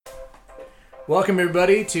Welcome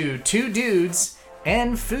everybody to Two Dudes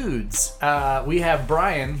and Foods. We have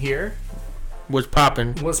Brian here. Was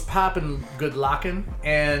poppin'. Good locking.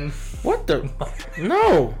 And What the?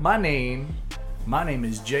 No. my name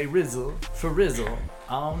is Jay Rizzle for Rizzle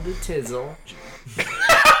on the Tizzle.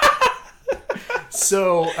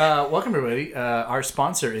 So, welcome everybody. Our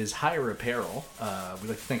sponsor is Hire Apparel. We'd like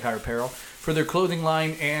to thank Hire Apparel for their clothing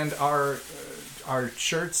line and our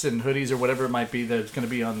shirts and hoodies or whatever it might be that's going to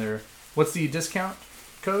be on their... What's the discount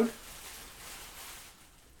code?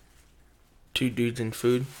 Two Dudes and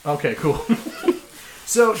Food. Okay, cool.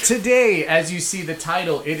 So today, as you see the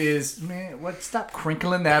title, it is... Man, what? Stop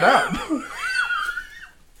crinkling that up.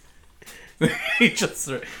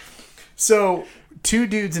 So, Two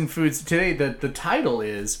Dudes and Foods. Today, the title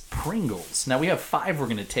is Pringles. Now, we have 5 we're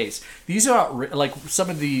going to taste. These are, like, some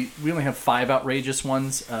of the... We only have 5 outrageous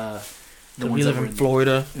ones. We live in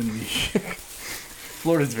Florida.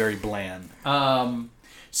 Florida's very bland.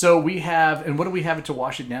 So we have... And what do we have to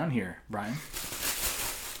wash it down here, Brian?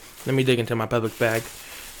 Let me dig into my Publix bag.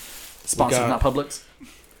 Sponsored, not Publix.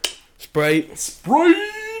 Sprite.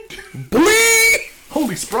 Bleed!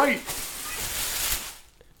 Holy Sprite!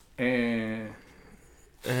 And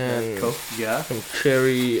Coke, yeah. Some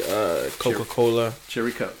cherry Coca-Cola.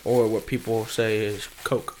 Cherry Coke. Or what people say is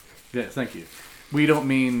Coke. Yeah, thank you. We don't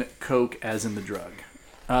mean Coke as in the drug.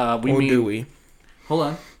 Do we? Hold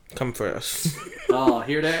on. Come for us. Oh,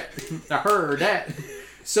 hear that? I heard that.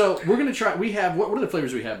 So, we're going to try... We have... What are the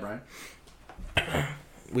flavors we have, Brian?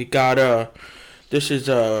 We got... This is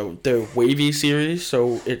the wavy series,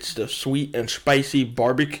 so it's the sweet and spicy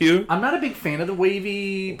barbecue. I'm not a big fan of the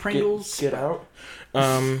wavy Pringles. Get out.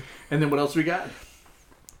 And then what else we got?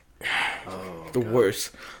 The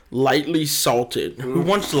worst. Lightly salted. Ooh. Who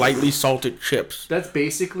wants lightly salted chips? That's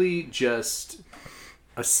basically just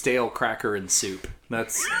a stale cracker and soup.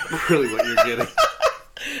 That's really what you're getting.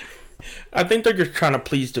 I think they're just trying to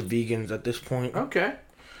please the vegans at this point. Okay.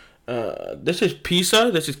 This is pizza.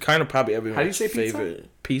 This is kind of probably everyone's favorite.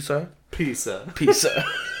 Pizza? Pizza. Pizza.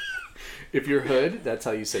 If you're hood, that's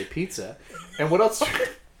how you say pizza. And what else?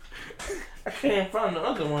 I can't find the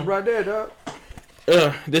other one. Right there, dog.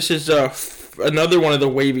 This is another one of the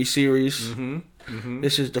wavy series. Mm-hmm. Mm-hmm.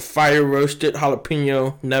 This is the fire roasted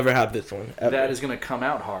jalapeno. Never had this one ever. That is going to come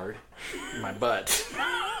out hard in my butt.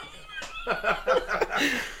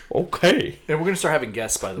 Okay. And we're going to start having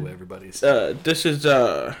guests, by the way, everybody. This is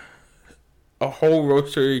a whole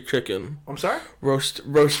roastery chicken. I'm sorry?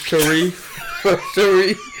 Roastery.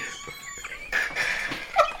 Roastery.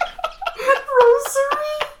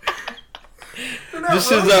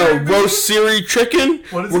 This is a roast Siri chicken.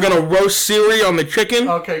 We're going to roast Siri on the chicken.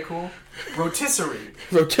 Okay, cool. Rotisserie.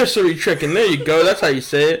 Rotisserie chicken. There you go. That's how you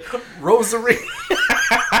say it. Rosary.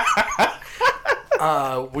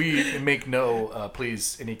 We make no,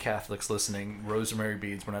 please, any Catholics listening, rosemary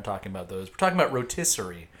beads, we're not talking about those. We're talking about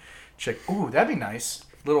rotisserie. Ooh, that'd be nice.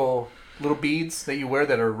 Little beads that you wear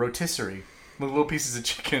that are rotisserie. Little pieces of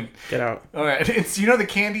chicken. Get out. All right. It's, you know the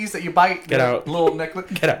candies that you bite? Get out. Little necklace?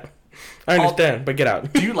 Get out. I understand, but get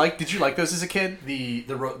out. Did you like those as a kid? The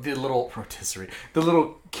little rotisserie. The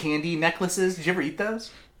little candy necklaces? Did you ever eat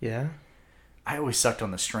those? Yeah. I always sucked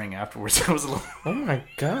on the string afterwards. I was a little... Oh my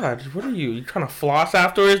god. What are you? You trying to floss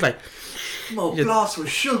afterwards? Like, I'm gonna floss with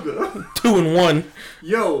sugar. 2 in 1.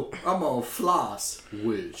 Yo, I'm gonna floss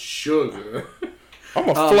with sugar. I'm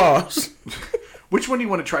gonna floss. Which one do you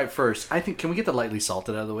want to try first? I think, can we get the lightly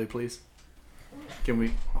salted out of the way, please? Can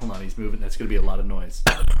we... Hold on, he's moving. That's gonna be a lot of noise.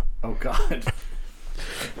 Oh god.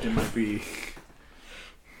 It might be...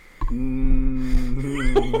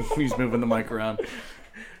 He's moving the mic around.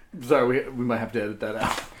 Sorry, we might have to edit that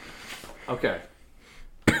out. Okay.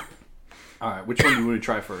 Alright, which one do you want to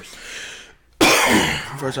try first?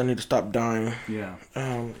 First, I need to stop dying. Yeah.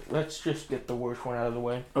 Let's just get the worst one out of the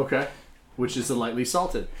way. Okay. Which is the lightly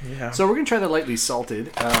salted. Yeah. So we're going to try the lightly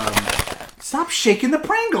salted. Stop shaking the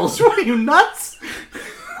Pringles. What are you, nuts?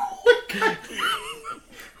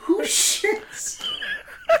 Who shits?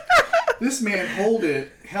 This man held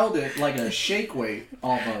it like a shake weight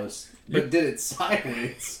almost, but did it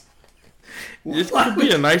sideways. This could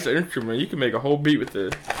be a nice instrument. You can make a whole beat with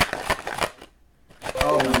this.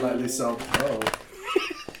 Oh, lightly salted. Oh.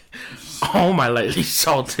 Oh, my lightly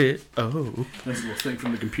salted. Oh. That's a little thing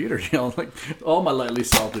from the computer, you know, like, oh, my lightly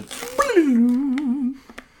salted.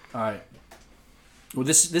 All right. Well,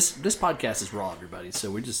 this podcast is raw, everybody.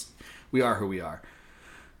 So we are who we are.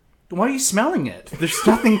 Why are you smelling it? There's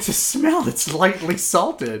nothing to smell. It's lightly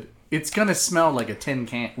salted. It's gonna smell like a tin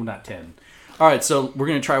can. Well, not 10. All right, so we're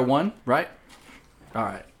gonna try one, right? All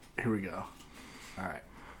right, here we go. All right.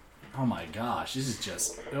 Oh my gosh, this is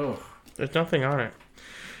just. Oh. There's nothing on it.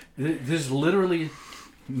 There's literally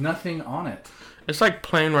nothing on it. It's like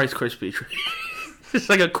plain Rice Krispie. It's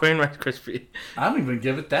like a plain Rice Krispie. I don't even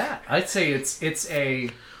give it that. I'd say it's a...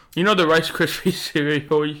 You know the Rice Krispie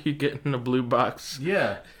cereal you get in the blue box?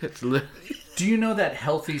 Yeah. It's literally... Do you know that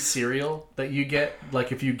healthy cereal that you get?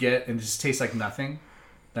 Like if you get and it just tastes like nothing?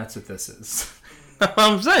 That's what this is. That's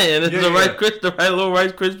what I'm saying. It's the right little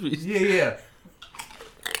Rice Krispies. Yeah.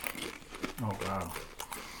 Oh, wow.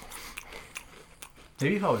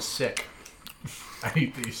 Maybe if I was sick, I'd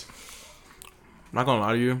eat these. I'm not gonna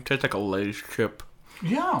lie to you. It tastes like a Lay's chip.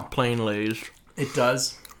 Yeah. Plain Lay's. It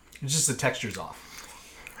does. It's just the texture's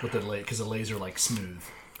off with the Lay's, because the Lay's are like smooth.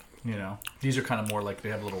 You know? These are kind of more like they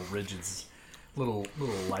have little ridges, little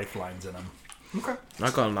lifelines in them. Okay.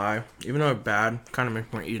 Not gonna lie. Even though it's bad, kind of makes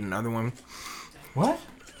me want to eat another one. What?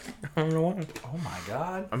 I don't know why. Oh my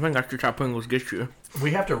god. I think that's just how Pringles get you.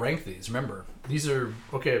 We have to rank these, remember. These are,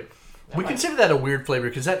 okay, we consider that a weird flavor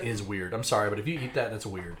because that is weird. I'm sorry, but if you eat that, that's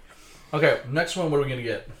weird. Okay, next one, what are we going to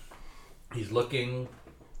get? He's looking.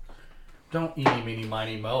 Don't eeny, meeny,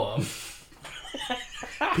 miny, moe him.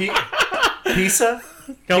 Pizza?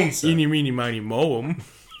 Don't eeny, meeny, miny, moe him.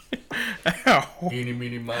 Eeny,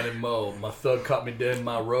 meeny, miny, moe. My thug caught me dead in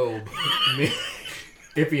my robe.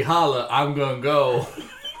 If he holla, I'm going to go.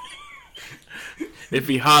 If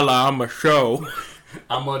he holla, I'm a show.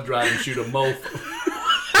 I'm going to drive and shoot a mofe.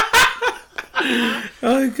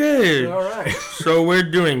 Okay. All right. So we're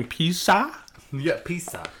doing pizza? Yeah,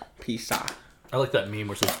 pizza. Pizza. I like that meme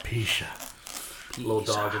where it says pizza. Little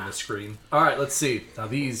dog in the screen. All right, let's see. Now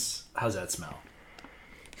these, how's that smell?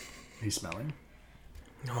 Are you smelling?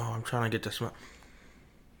 No, I'm trying to get the smell.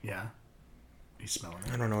 Yeah. He's smelling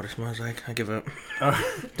it. I don't know what it smells like. I give up.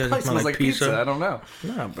 Does it smell like pizza? I don't know.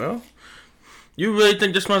 Nah, bro. You really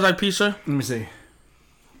think this smells like pizza? Let me see.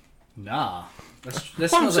 Nah. That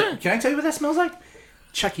smells like... Can I tell you what that smells like?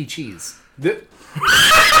 Chuck E. Cheese. No,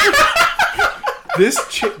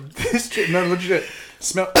 legit.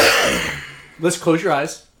 Smell... Let's close your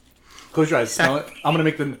eyes. Close your eyes. Smell it. I'm going to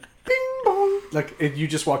make the... Bing, bong. Like if you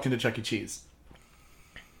just walked into Chuck E. Cheese.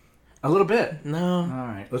 A little bit. No. All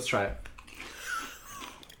right. Let's try it.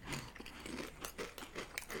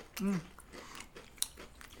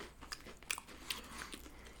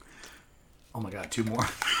 Oh my god, 2 more.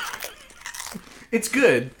 It's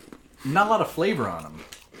good. Not a lot of flavor on them.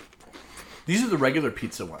 These are the regular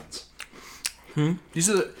pizza ones. These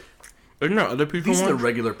are the... Isn't there other pizza These ones? are the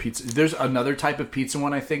regular pizza. There's another type of pizza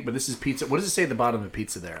one, I think, but this is pizza. What does it say at the bottom of the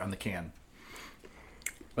pizza there on the can?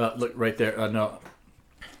 Look right there. No.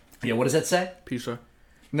 Yeah, what does that say? Pizza.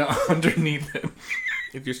 No, underneath it.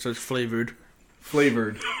 It just says flavored.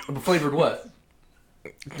 Flavored. Flavored what?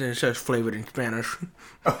 Then it says flavored in Spanish.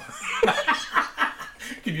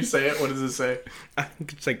 Can you say it? What does it say? I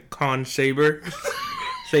think it's like con saber.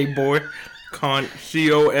 Sabor. Con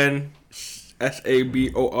CONSABOR.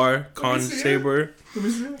 Con saber. Let me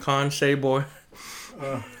see it. Con sabor.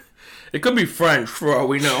 It could be French for all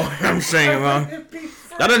we know. I'm saying wrong.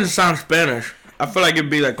 That doesn't sound Spanish. I feel like it'd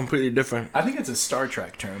be like completely different. I think it's a Star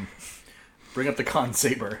Trek term. Bring up the con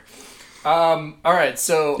saber. All right,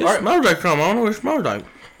 so... It smells like something. I don't know what it smells like.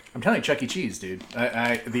 I'm telling you, Chuck E. Cheese, dude.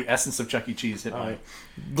 The essence of Chuck E. Cheese hit me.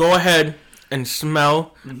 Go ahead and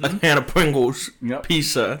smell a can of Pringles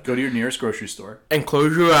pizza. Go to your nearest grocery store. And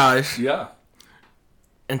close your eyes. Yeah.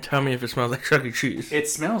 And tell me if it smells like Chuck E. Cheese. It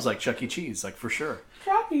smells like Chuck E. Cheese, like for sure.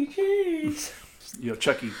 Chuck E. Cheese.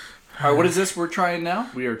 Chuck E. All right, what is this we're trying now?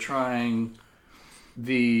 We are trying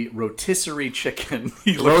the rotisserie chicken.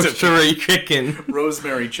 Rotisserie chicken.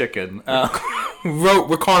 Rosemary chicken.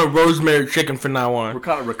 We're calling it rosemary chicken from now on. We're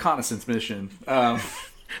calling it reconnaissance mission.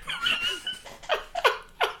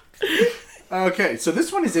 Okay, so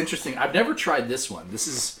this one is interesting. I've never tried this one. This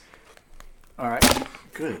is... All right.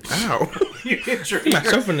 Good. Ow. You hit your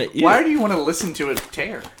myself in the ear. Why do you want to listen to it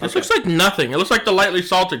tear? This looks like nothing. It looks like the lightly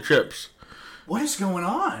salted chips. What is going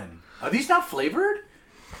on? Are these not flavored?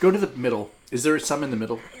 Go to the middle. Is there some in the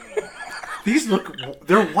middle? These look...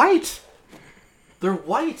 They're white. They're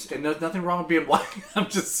white. And there's nothing wrong with being white. I'm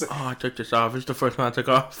just... Oh, I took this off. It's the first one I took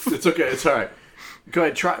off. It's okay. It's all right. Go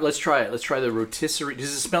ahead. Let's try it. Let's try the rotisserie.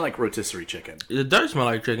 Does it smell like rotisserie chicken? It does smell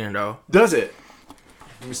like chicken, though. Does it?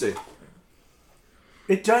 Let me see.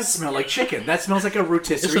 It does smell like chicken. That smells like a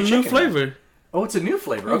rotisserie chicken. It's a new flavor. Oh, it's a new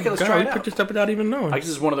flavor. Okay, let's try it out. I picked this up without even knowing. I guess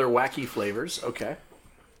this is one of their wacky flavors. Okay.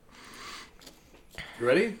 You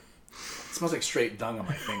ready? It smells like straight dung on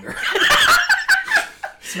my finger.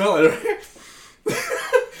 Smell it, right?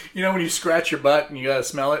 You know when you scratch your butt and you gotta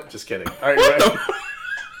smell it? Just kidding. All right, ready?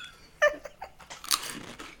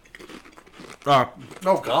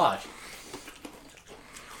 Oh, God.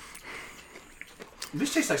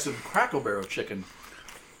 This tastes like some Cracker Barrel chicken.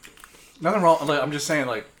 Nothing wrong. Like, I'm just saying,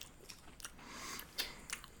 like,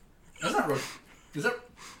 that's not. Is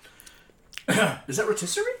that? Is that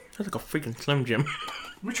rotisserie? That's like a freaking Slim Jim.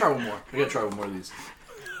 Let me try one more. I gotta try one more of these.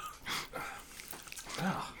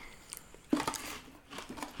 Oh.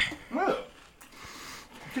 Oh.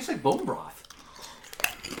 It tastes like bone broth.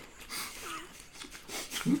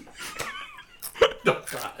 Don't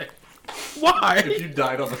die. Why? If you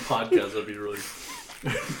died on the podcast, that'd be really...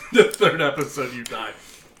 The third episode, you died.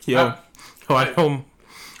 Yeah. I don't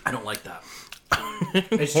like that. It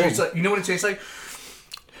tastes like... You know what it tastes like?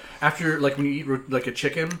 After, like, when you eat, like, a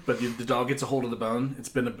chicken, but the dog gets a hold of the bone, it's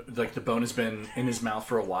been, like, the bone has been in his mouth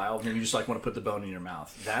for a while, and then you just, like, want to put the bone in your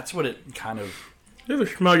mouth. That's what it kind of... You ever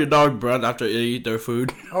smell your dog breath after they eat their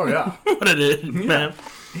food? Oh, yeah. What it is, man.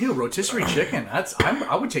 Ew, rotisserie chicken.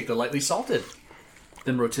 I would take the lightly salted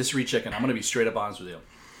than rotisserie chicken. I'm going to be straight up honest with you.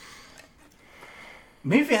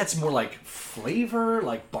 Maybe if it had some more, like, flavor,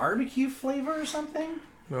 like barbecue flavor or something?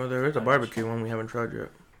 No, there is a barbecue one we haven't tried yet.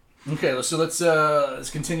 Okay, so let's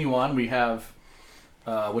continue on. We have,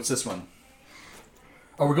 what's this one?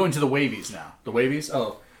 Oh, we're going to the wavies now. The wavies?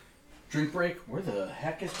 Oh, drink break? Where the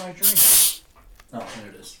heck is my drink? Oh, there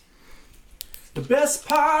it is. The best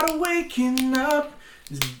part of waking up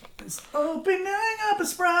is opening up a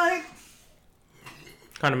Sprite.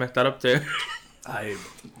 Kind of messed that up there. I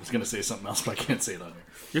was going to say something else, but I can't say it on here.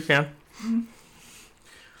 You can.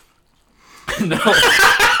 No.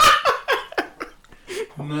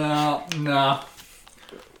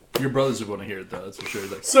 Your brothers are going to hear it, though. That's for sure.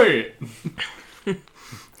 Like, say it.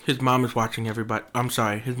 His mom is watching, everybody. I'm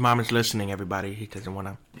sorry. His mom is listening, everybody. He doesn't want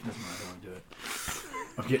to. He doesn't want to do it.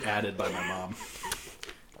 I'll get added by my mom.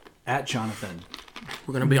 At Jonathan.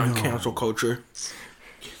 We're going to be on cancel culture.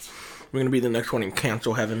 We're going to be the next one in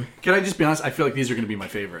cancel heaven. Can I just be honest? I feel like these are going to be my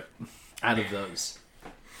favorite out of those.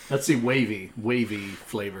 Let's see, wavy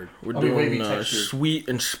flavored. We're doing wavy sweet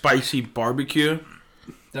and spicy barbecue.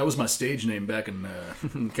 That was my stage name back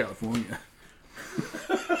in California.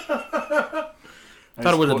 I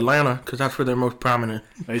thought it was Atlanta, because that's where they're most prominent.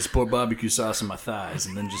 I used to pour barbecue sauce on my thighs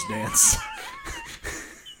and then just dance.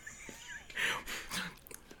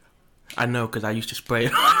 I know, because I used to spray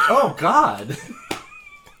it. Oh, God.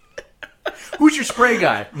 Who's your spray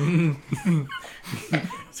guy?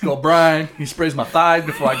 It's called Brian. He sprays my thighs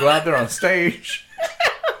before I go out there on stage.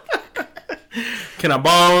 Can I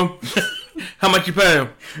borrow him? How much you pay him?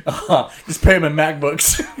 Just pay him in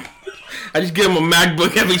MacBooks. I just give him a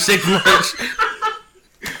MacBook every 6 months.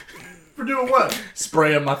 For doing what?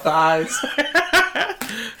 Spraying my thighs.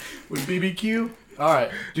 With BBQ?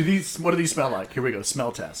 Alright. What do these smell like? Here we go.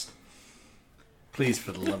 Smell test. Please,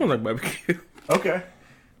 for the love of... I like barbecue. Okay.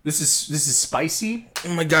 This is spicy.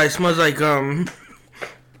 Oh my God, it smells like,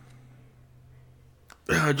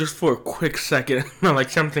 just for a quick second, like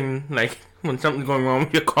something, like when something's going wrong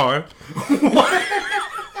with your car. What?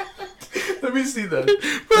 Let me see that.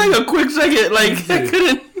 For like a quick second, like, I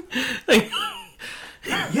couldn't, like...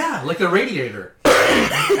 Yeah, like the radiator.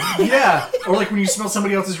 Yeah, or like when you smell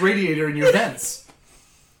somebody else's radiator in your vents.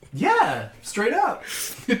 Yeah, straight up.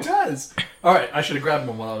 It does. Alright, I should have grabbed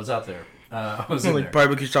one while I was out there. I was in like there.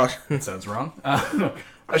 barbecue sauce. That sounds wrong.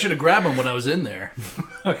 I should have grabbed one when I was in there.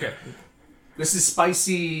 Okay. This is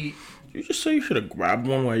spicy. Did you just say you should have grabbed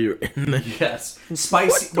one while you were in there? Yes.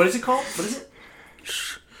 Spicy. What is it called? What is it?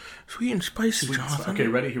 Sweet and spicy, Jonathan. Okay,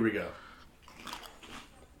 ready? Here we go.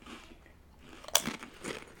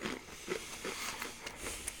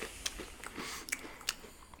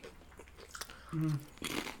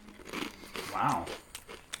 Wow.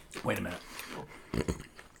 Wait a minute.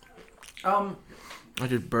 I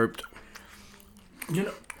just burped. You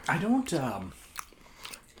know, I don't, Can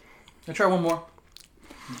I try one more?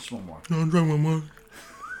 Just one more. No, try one more.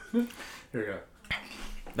 Here we go.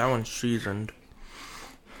 That one's seasoned.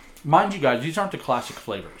 Mind you guys, these aren't the classic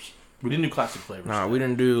flavors. We didn't do classic flavors. Nah, we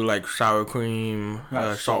didn't do like sour cream,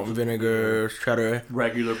 salt and vinegar, cheddar.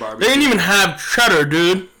 Regular They barbecue. didn't even have cheddar,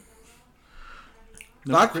 dude.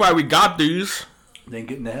 No, That's why we got these. They ain't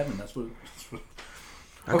getting to heaven. That's what.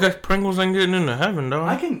 I guess Pringles ain't getting into heaven, though.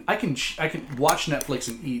 I can watch Netflix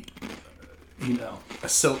and eat. You know,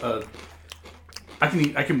 I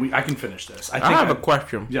can finish this. I have a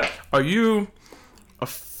question. Yeah. Are you a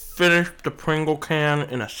finish the Pringle can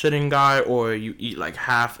in a sitting guy, or you eat like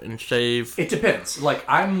half and save? It depends. Like,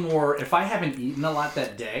 I'm more, if I haven't eaten a lot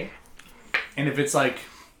that day, and if it's like,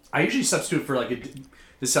 I usually substitute for like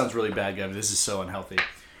this sounds really bad, guys. This is so unhealthy.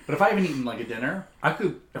 But if I haven't eaten like a dinner, I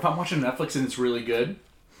could, if I'm watching Netflix and it's really good,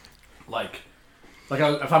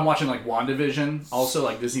 if I'm watching like WandaVision, also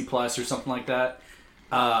like Disney Plus or something like that,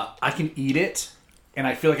 I can eat it and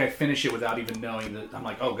I feel like I finish it without even knowing that. I'm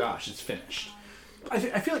like, oh gosh, it's finished. I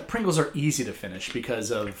feel like Pringles are easy to finish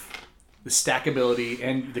because of the stackability,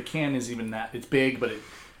 and the can is even that. It's big, but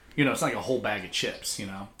it's not like a whole bag of chips.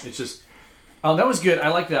 It's just. Oh, that was good. I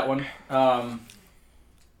like that one. I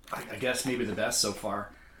guess maybe the best so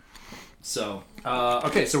far. So,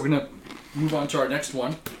 okay, so we're gonna move on to our next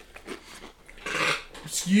one.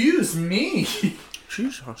 Excuse me.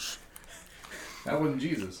 Jesus. That wasn't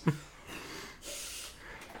Jesus.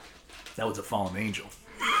 That was a fallen angel.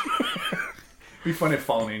 It'd be funny if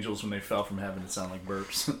fallen angels, when they fell from heaven, it sounded like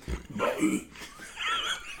burps.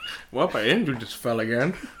 Well, my angel just fell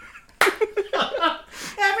again.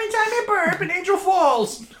 Every time you burp, an angel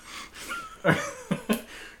falls.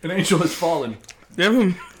 An angel has fallen.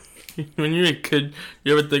 When you were a kid,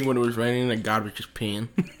 you ever think when it was raining that God was just peeing?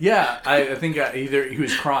 Yeah, I think either he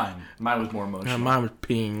was crying. Mine was more emotional. Mine was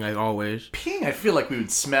peeing, like always. Peeing, I feel like we would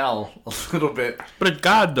smell a little bit. But it's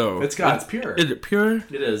God, though. It's God. It's pure. Is it pure?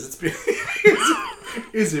 It is. It's pure.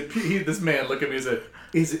 Is it pure? This man, look at me.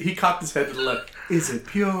 He cocked his head to the left. Is it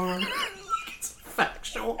pure? It's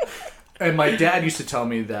factual. And my dad used to tell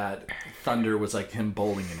me that thunder was like him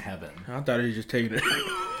bowling in heaven. I thought he was just taking it.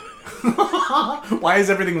 Why is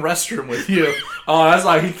everything restroom with you? Oh, that's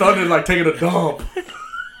like he thundered like taking a dump.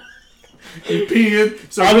 He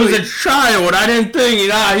peeing. So I was a child. I didn't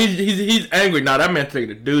think. He's angry. Nah, that man's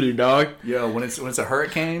taking a duty, dog. Yo, when it's a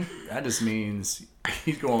hurricane, that just means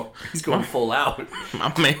he's going full out.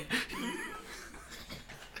 My man.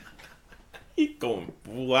 He's going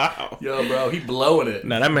full out. Yo, bro, he blowing it.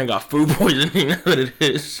 Nah, that man got food poisoning. That's what it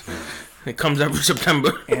is. It comes every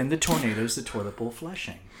September. And the tornado's the toilet bowl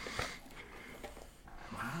flushing.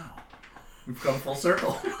 Wow. We've come full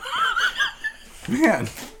circle. Man.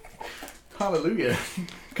 Hallelujah.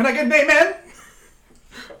 Can I get an amen?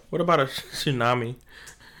 What about a tsunami?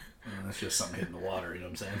 That's just something hitting the water, you know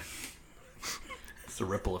what I'm saying? It's the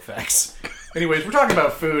ripple effects. Anyways, we're talking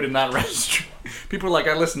about food and not restaurant. People are like,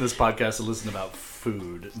 I listen to this podcast to listen about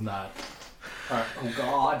food, not... Alright, oh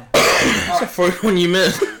God. That's the first one you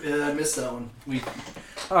missed. Yeah, I missed that one.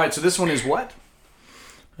 Alright, so this one is what?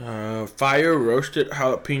 Fire roasted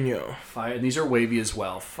jalapeno. Fire, and these are wavy as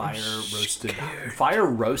well. Fire roasted. Fire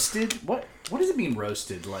roasted? What does it mean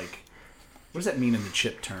roasted? Like, what does that mean in the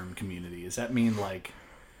chip term community? Does that mean like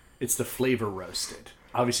it's the flavor roasted?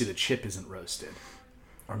 Obviously the chip isn't roasted.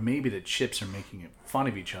 Or maybe the chips are making fun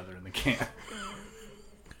of each other in the can.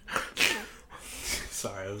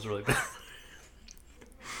 Sorry, that was really bad.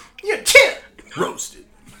 Yeah, chip roasted.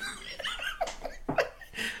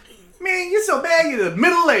 Man, you're so bad, you're the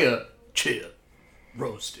middle layer. Chip.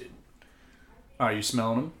 Roasted. Are you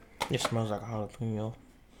smelling them? It smells like a jalapeno.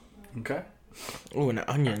 Okay. Oh, and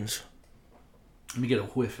the onions. Let me get a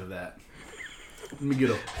whiff of that. Let me get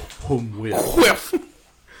a home whiff. Whiff!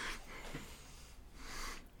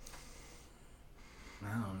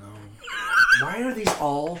 I don't know. Why are these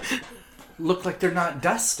all look like they're not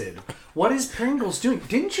dusted? What is Pringles doing?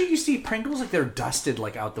 Didn't you used to eat Pringles like they're dusted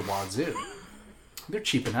like out the wazoo? They're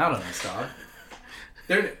cheaping out on us, dog.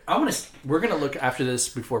 We're gonna look after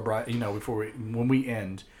this when we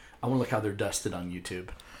end. I want to look how they're dusted on YouTube.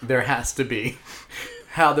 There has to be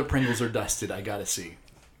how the Pringles are dusted. I gotta see.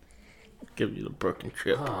 Give you the broken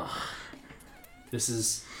chip. This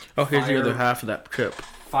is. Oh, here's the other half of that chip.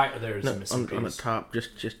 Fire. There's a missing piece. On the top.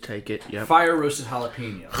 Just take it. Yep. Fire roasted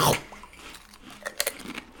jalapeno.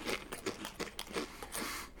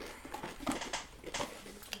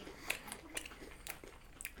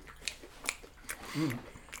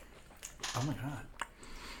 Oh my God.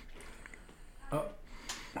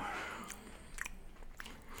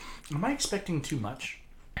 Am I expecting too much?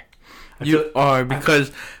 You are,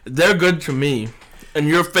 because they're good to me. And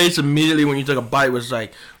your face immediately when you took a bite was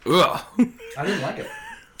like, ugh. I didn't like it.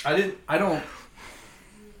 I don't.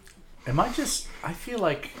 I feel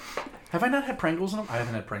like, have I not had Pringles in a while? I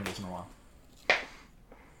haven't had Pringles in a while.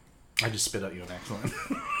 I just spit at you an accident.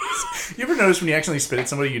 You ever notice when you accidentally spit at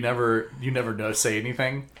somebody, you never know say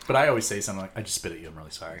anything? But I always say something like, I just spit at you, I'm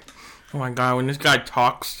really sorry. Oh my God, when this guy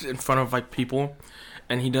talks in front of like people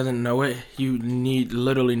and he doesn't know it, you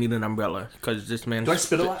literally need an umbrella, because this man... Do I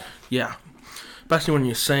spit a lot? Yeah. Especially when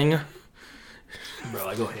you sing. Bro,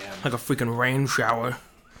 I go ham. Like a freaking rain shower.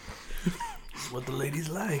 That's what the ladies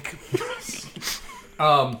like.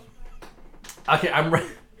 Okay, I'm ready.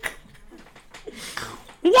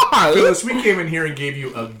 Why? Phyllis, we came in here and gave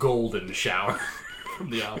you a golden shower from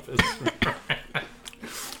the office.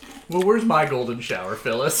 Well, where's my golden shower,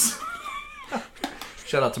 Phyllis?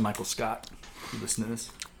 Shout out to Michael Scott. You listen to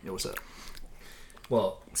this? Yo, what's up?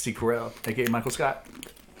 Well, Steve Carell, aka Michael Scott.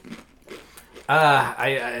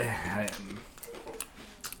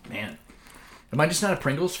 Man, am I just not a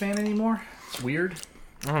Pringles fan anymore? It's weird.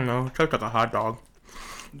 I don't know. It tastes like a hot dog.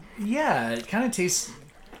 Yeah, it kind of tastes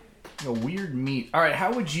like a weird meat. All right,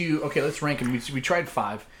 how would you... Okay, let's rank them. We tried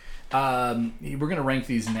 5. We're going to rank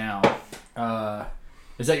these now.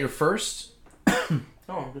 Is that your first? No,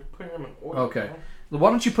 I'm just putting them in order. Okay. Why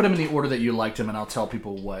don't you put them in the order that you liked them, and I'll tell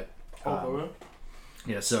people what... Really?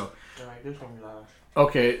 Yeah, so... Alright, this one last.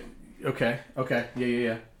 Okay.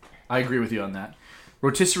 Yeah. I agree with you on that.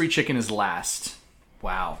 Rotisserie chicken is last.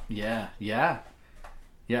 Wow. Yeah,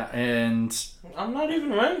 and... I'm not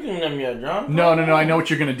even ranking them yet, John. No. I know what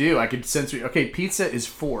you're going to do. I could sense... Okay, pizza is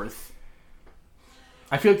 4th.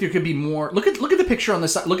 I feel like there could be more... Look at the picture on the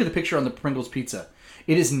side. Look at the picture on the Pringles pizza.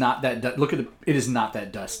 It is not that... It is not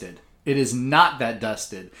that dusted. It is not that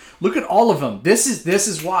dusted. Look at all of them. This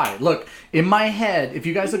is why. Look, in my head, if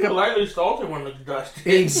you guys look up... The lightly salted one looks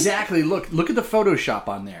dusty. Exactly. Look at the Photoshop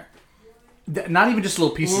on there. Not even just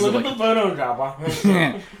little pieces of Look at the Photoshop on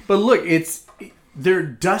it. But look, they're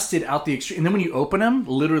dusted out the extreme. And then when you open them,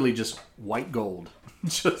 literally just white gold.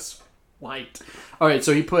 Just white. All right,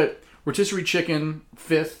 so you put rotisserie chicken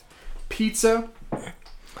 5th, pizza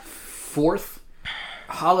 4th,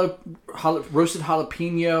 roasted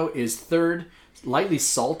jalapeno is 3rd, lightly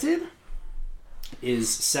salted is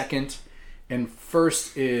 2nd, and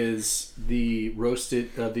 1st is the roasted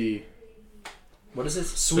what is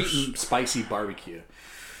this? Sweet and spicy barbecue.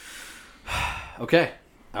 Okay.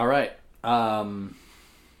 All right. I'm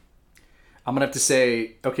going to have to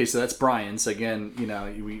say, okay, so that's Brian's. Again,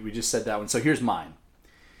 we just said that one. So here's mine.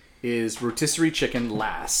 Is rotisserie chicken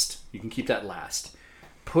last. You can keep that last.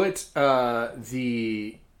 Put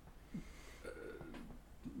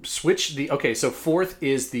switch the... Okay, so 4th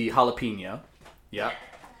is the jalapeno. Yeah.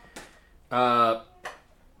 And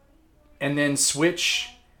then switch...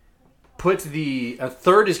 Put the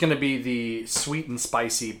 3rd is going to be the sweet and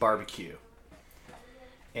spicy barbecue.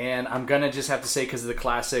 And I'm going to just have to say, because of the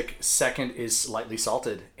classic, 2nd is lightly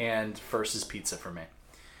salted, and 1st is pizza for me.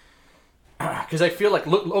 Because I feel like...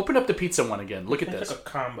 Look, open up the pizza one again. Look at this. It's like a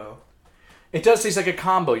combo. It does taste like a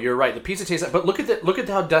combo. You're right. The pizza tastes like... But look at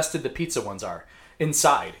how dusted the pizza ones are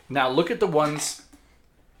inside. Now, look at the ones...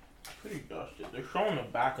 Pretty dusted. They're showing the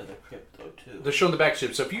back of the chip, though, too. They're showing the back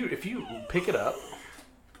chip. So if you pick it up...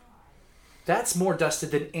 That's more dusted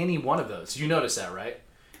than any one of those. You notice that, right?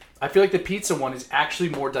 I feel like the pizza one is actually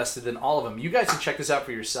more dusted than all of them. You guys can check this out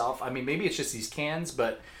for yourself. I mean, maybe it's just these cans,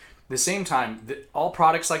 but at the same time, all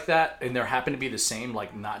products like that, and there happen to be the same,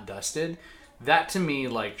 like not dusted, that to me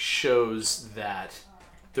like shows that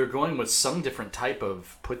they're going with some different type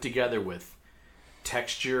of put together with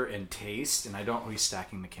texture and taste. And I don't... He's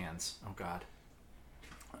stacking the cans. Oh, God.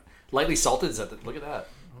 Lightly salted, is that... Look at that.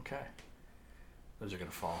 Okay. Those are going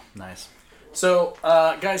to fall. Nice. So,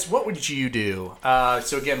 guys, what would you do?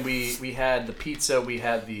 So, again, we had the pizza, we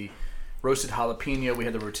had the roasted jalapeno, we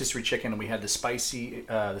had the rotisserie chicken, and we had the sweet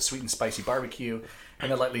and spicy barbecue,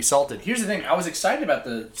 and the lightly salted. Here's the thing. I was excited about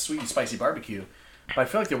the sweet and spicy barbecue, but I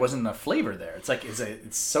feel like there wasn't enough flavor there. It's like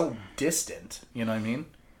it's so distant. You know what I mean?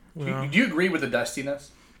 Yeah. Do you agree with the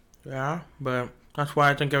dustiness? Yeah, but that's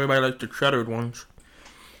why I think everybody likes the cheddar ones.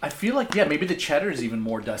 I feel like, yeah, maybe the cheddar is even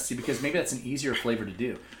more dusty because maybe that's an easier flavor to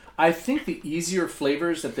do. I think the easier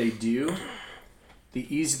flavors that they do,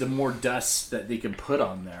 the more dust that they can put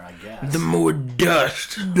on there, I guess. The more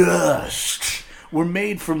dust. Dust. We're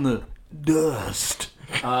made from the dust.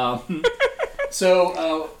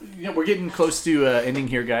 So, we're getting close to ending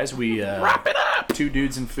here, guys. We wrap it up. 2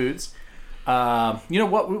 Dudes and Foods. You know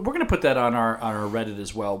what? We're going to put that on our Reddit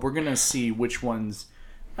as well. We're going to see which ones...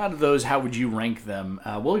 Out of those, how would you rank them?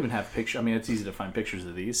 We'll even have pictures. I mean, it's easy to find pictures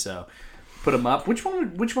of these, so put them up. Which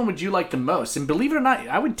one would you like the most? And believe it or not,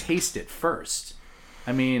 I would taste it first.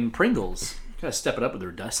 I mean, Pringles gotta step it up with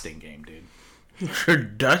their dusting game, dude. Your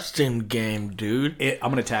dusting game, dude. I'm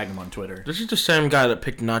gonna tag him on Twitter. This is the same guy that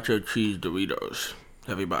picked nacho cheese Doritos.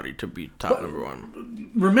 Everybody to be top number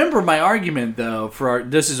 1. Remember my argument though.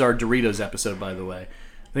 This is our Doritos episode, by the way.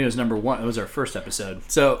 I think it was number 1. It was our first episode.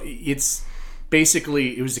 So it's.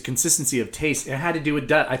 Basically, it was the consistency of taste. It had to do with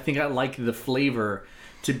I think I like the flavor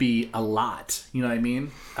to be a lot. You know what I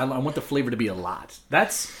mean? I want the flavor to be a lot.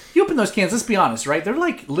 You open those cans, let's be honest, right? They're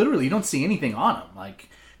like, literally, you don't see anything on them. Like,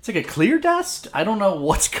 it's like a clear dust. I don't know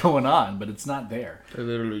what's going on, but it's not there. They're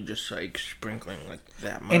literally just like sprinkling like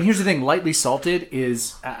that much. And here's the thing. Lightly salted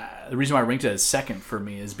is, the reason why I ranked it as 2nd for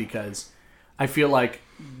me is because I feel like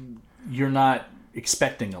you're not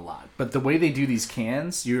expecting a lot, but the way they do these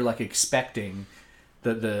cans, you're like expecting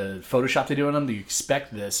the Photoshop they do on them. You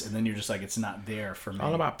expect this, and then you're just like, it's not there for me.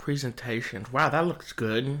 All about presentation. Wow, that looks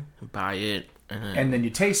good. Buy it, and then you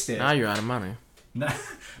taste it. Now you're out of money.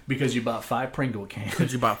 Because you bought 5 Pringle cans.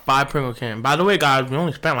 Because you bought 5 Pringle cans. By the way, guys, we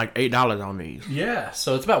only spent like $8 on these. Yeah,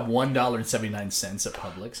 so it's about $1.79 at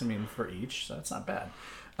Publix. I mean, for each, so that's not bad.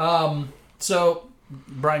 So,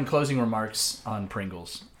 Brian, closing remarks on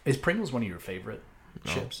Pringles. Is Pringles one of your favorite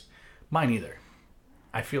chips? Mine either.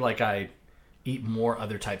 I feel like I eat more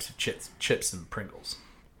other types of chips than Pringles.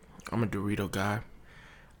 I'm a Dorito guy.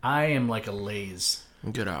 I am like a Lay's.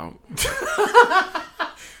 Get out.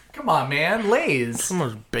 Come on, man. Lay's. It's the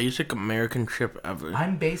most basic American chip ever.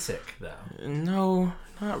 I'm basic, though. No,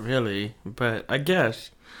 not really. But I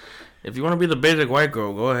guess if you want to be the basic white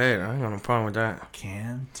girl, go ahead. I ain't got no problem with that.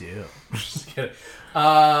 Can do. Just kidding.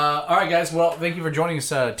 All right, guys. Well, thank you for joining us.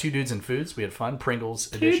 2 Dudes and Foods. We had fun.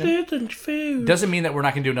 Pringles edition. 2 Dudes and Foods. Doesn't mean that we're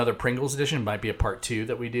not going to do another Pringles edition. It might be a part 2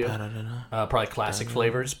 that we do. Probably classic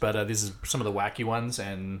flavors, but this is some of the wacky ones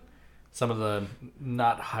and some of the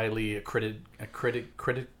not highly accredited.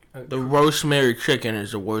 The rosemary chicken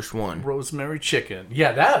is the worst one. Rosemary chicken.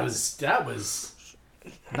 Yeah, that was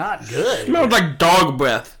not good. It smelled like dog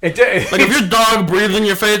breath. It did. Like if your dog breathed in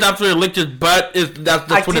your face after it licked his butt,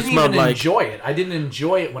 that's what it smelled like. I didn't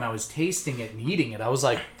enjoy it when I was tasting it and eating it. I was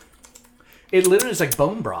like, it literally is like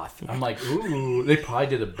bone broth. I'm like, ooh, they probably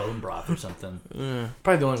did a bone broth or something.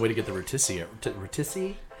 Probably the only way to get the rotisserie in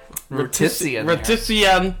there.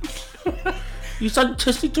 Rotisserie. You said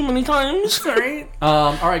tissy too many times. Sorry.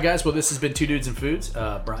 All right, guys. Well, this has been 2 Dudes and Foods.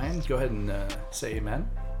 Brian, go ahead and say amen.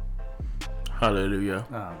 Hallelujah.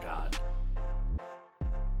 Oh, God.